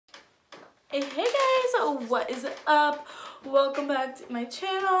Hey guys, what is up? Welcome back to my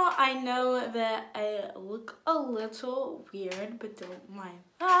channel. I know that I look a little weird, but don't mind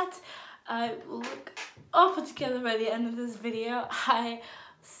that. I look all put together by the end of this video, I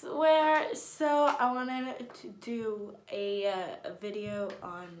swear. So I wanted to do a video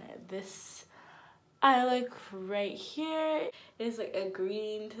on this eye look right here. It's like a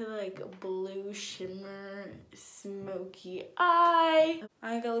green to like blue shimmer smoky eye. I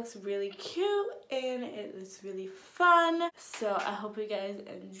think it looks really cute and it is really fun. So I hope you guys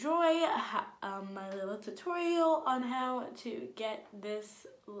enjoy my little tutorial on how to get this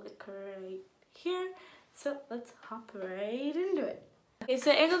look right here. So let's hop right into it. Okay,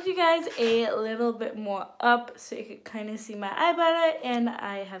 so I angled you guys a little bit more up so you could kind of see my eye better, and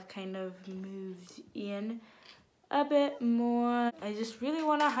I have kind of moved in a bit more. I just really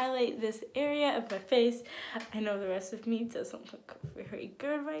want to highlight this area of my face. I know the rest of me doesn't look very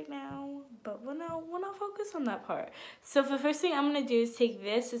good right now, but we'll not focus on that part. So for the first thing I'm going to do is take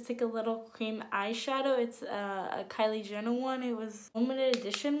this. It's like a little cream eyeshadow. It's a Kylie Jenner one. It was limited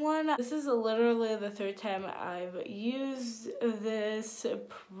edition one. This is literally the third time I've used this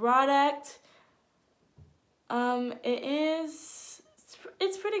product.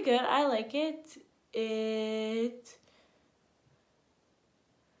 It's pretty good. I like it.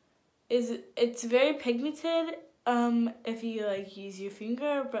 It's very pigmented if you like use your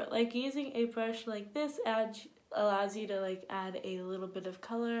finger, but like using a brush like this allows you to like add a little bit of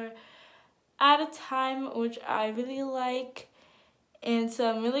color at a time, which I really like. And so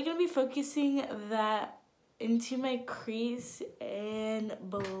I'm really gonna be focusing that into my crease and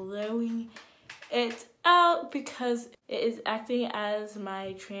blowing it out because it is acting as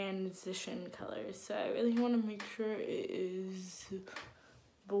my transition color. So I really want to make sure it is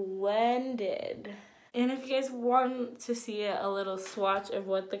blended. And if you guys want to see a little swatch of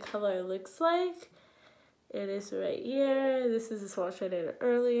what the color looks like, it is right here. This is a swatch I did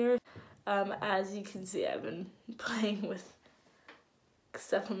earlier. As you can see, I've been playing with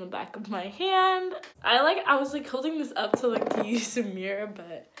stuff on the back of my hand. I was like holding this up to like use a mirror,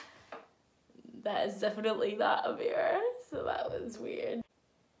 but that is definitely not a mirror, so that was weird.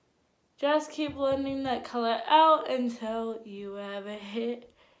 Just keep blending that color out until you have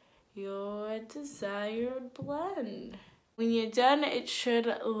hit your desired blend. When you're done, it should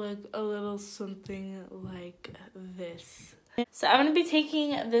look a little something like this. So I'm going to be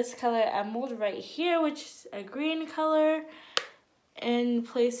taking this color Emerald right here, which is a green color, and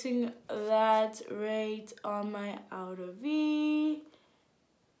placing that right on my outer V.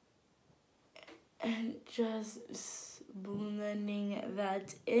 And just blending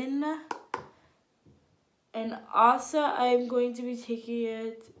that in. And also I'm going to be taking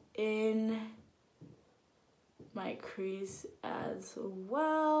it in my crease as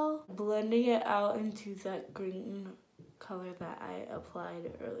well, blending it out into that green color that I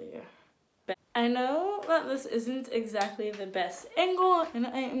applied earlier. I know that this isn't exactly the best angle, and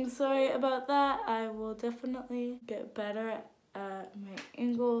I am sorry about that. I will definitely get better at my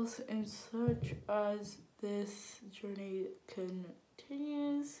angles and such as this journey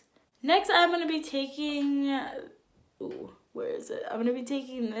continues. Next, I'm going to be taking, where is it? I'm going to be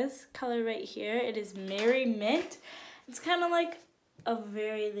taking this color right here. It is Merry Mint. It's kind of like a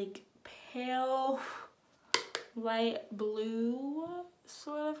very like pale light blue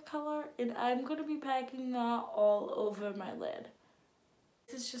sort of color, and I'm going to be packing that all over my lid.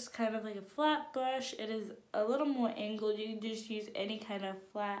 This is just kind of like a flat brush. It is a little more angled. You can just use any kind of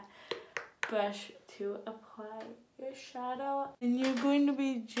flat brush to apply your shadow. And you're going to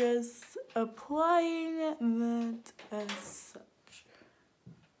be just applying that as such.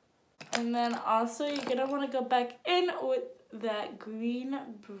 And then also you're going to want to go back in with that green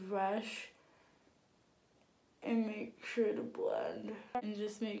brush and make sure to blend. And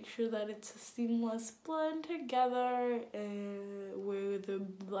just make sure that it's a seamless blend together where the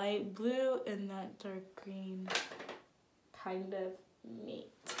light blue and that dark green kind of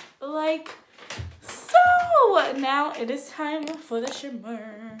meet. Like so. Now it is time for the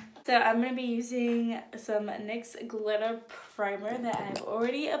shimmer. So I'm going to be using some NYX glitter primer that I've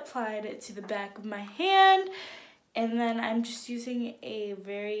already applied to the back of my hand. And then I'm just using a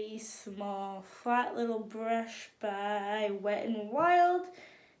very small flat little brush by Wet n Wild.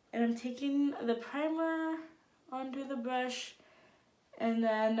 And I'm taking the primer onto the brush and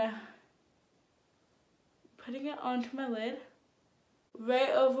then putting it onto my lid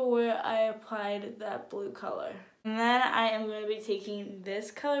right over where I applied that blue color. And then I am going to be taking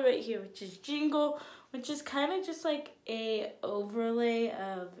this color right here, which is Jingle, which is kind of just like a overlay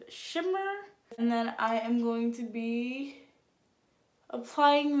of shimmer. And then I am going to be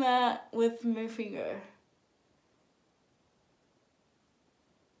applying that with my finger.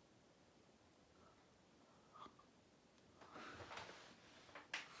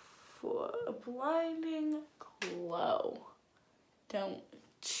 For a blinding glow. Don't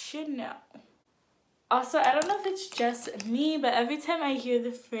you know? Also, I don't know if it's just me, but every time I hear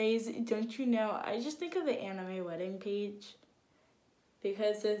the phrase, don't you know, I just think of the anime wedding page.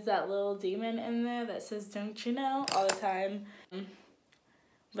 Because there's that little demon in there that says, don't you know, all the time.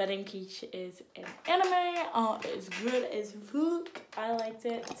 Wedding Peach is an anime. Oh, it's good as fuck. I liked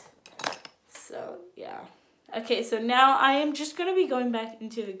it. So, yeah. Okay, so now I am just going to be going back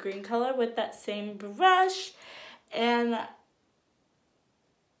into the green color with that same brush and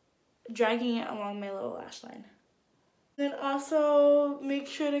dragging it along my little lash line. Then also make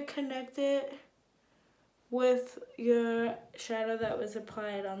sure to connect it with your shadow that was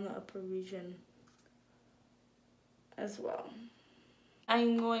applied on the upper region as well.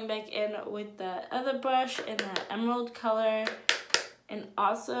 I'm going back in with the other brush in that emerald color and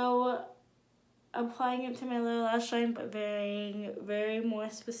also applying it to my lower lash line, but very more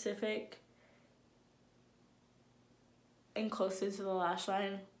specific and closer to the lash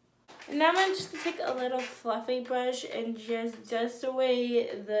line. And now I'm just going to take a little fluffy brush and just dust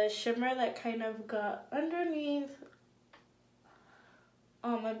away the shimmer that kind of got underneath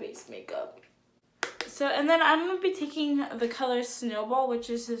all my base makeup. So, and then I'm going to be taking the color Snowball, which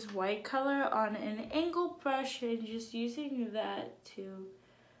is this white color, on an angled brush and just using that to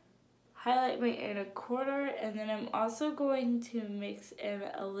highlight my inner corner. And then I'm also going to mix in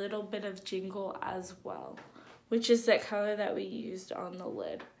a little bit of Jingle as well, which is that color that we used on the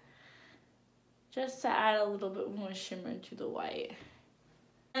lid, just to add a little bit more shimmer to the white.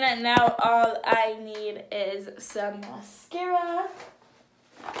 And then now all I need is some mascara.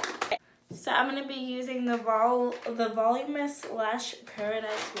 So I'm going to be using the Voluminous Lash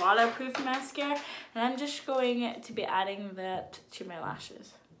Paradise Waterproof Mascara, and I'm just going to be adding that to my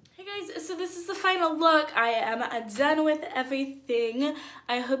lashes. Hey guys, so this is the final look. I am done with everything.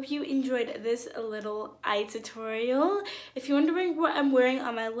 I hope you enjoyed this little eye tutorial. If you're wondering what I'm wearing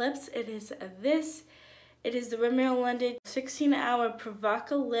on my lips, it is this. It is the Rimmel London 16-Hour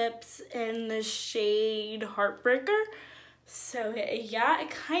Provoca Lips in the shade Heartbreaker. So yeah, it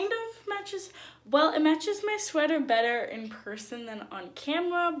kind of matches, well, it matches my sweater better in person than on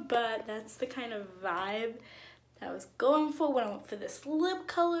camera, but that's the kind of vibe that I was going for when I went for this lip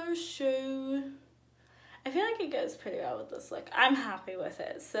color. So I feel like it goes pretty well with this look. I'm happy with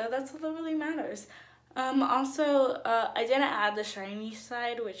it, so that's all that really matters. Also, I didn't add the shiny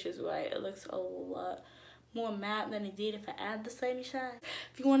side, which is why it looks a lot more matte than it did if I add the shiny side.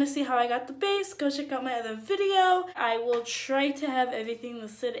 If you want to see how I got the base, go check out my other video. I will try to have everything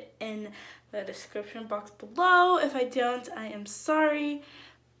listed in the description box below. If I don't, I am sorry.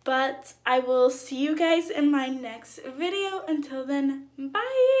 But I will see you guys in my next video. Until then,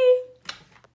 bye!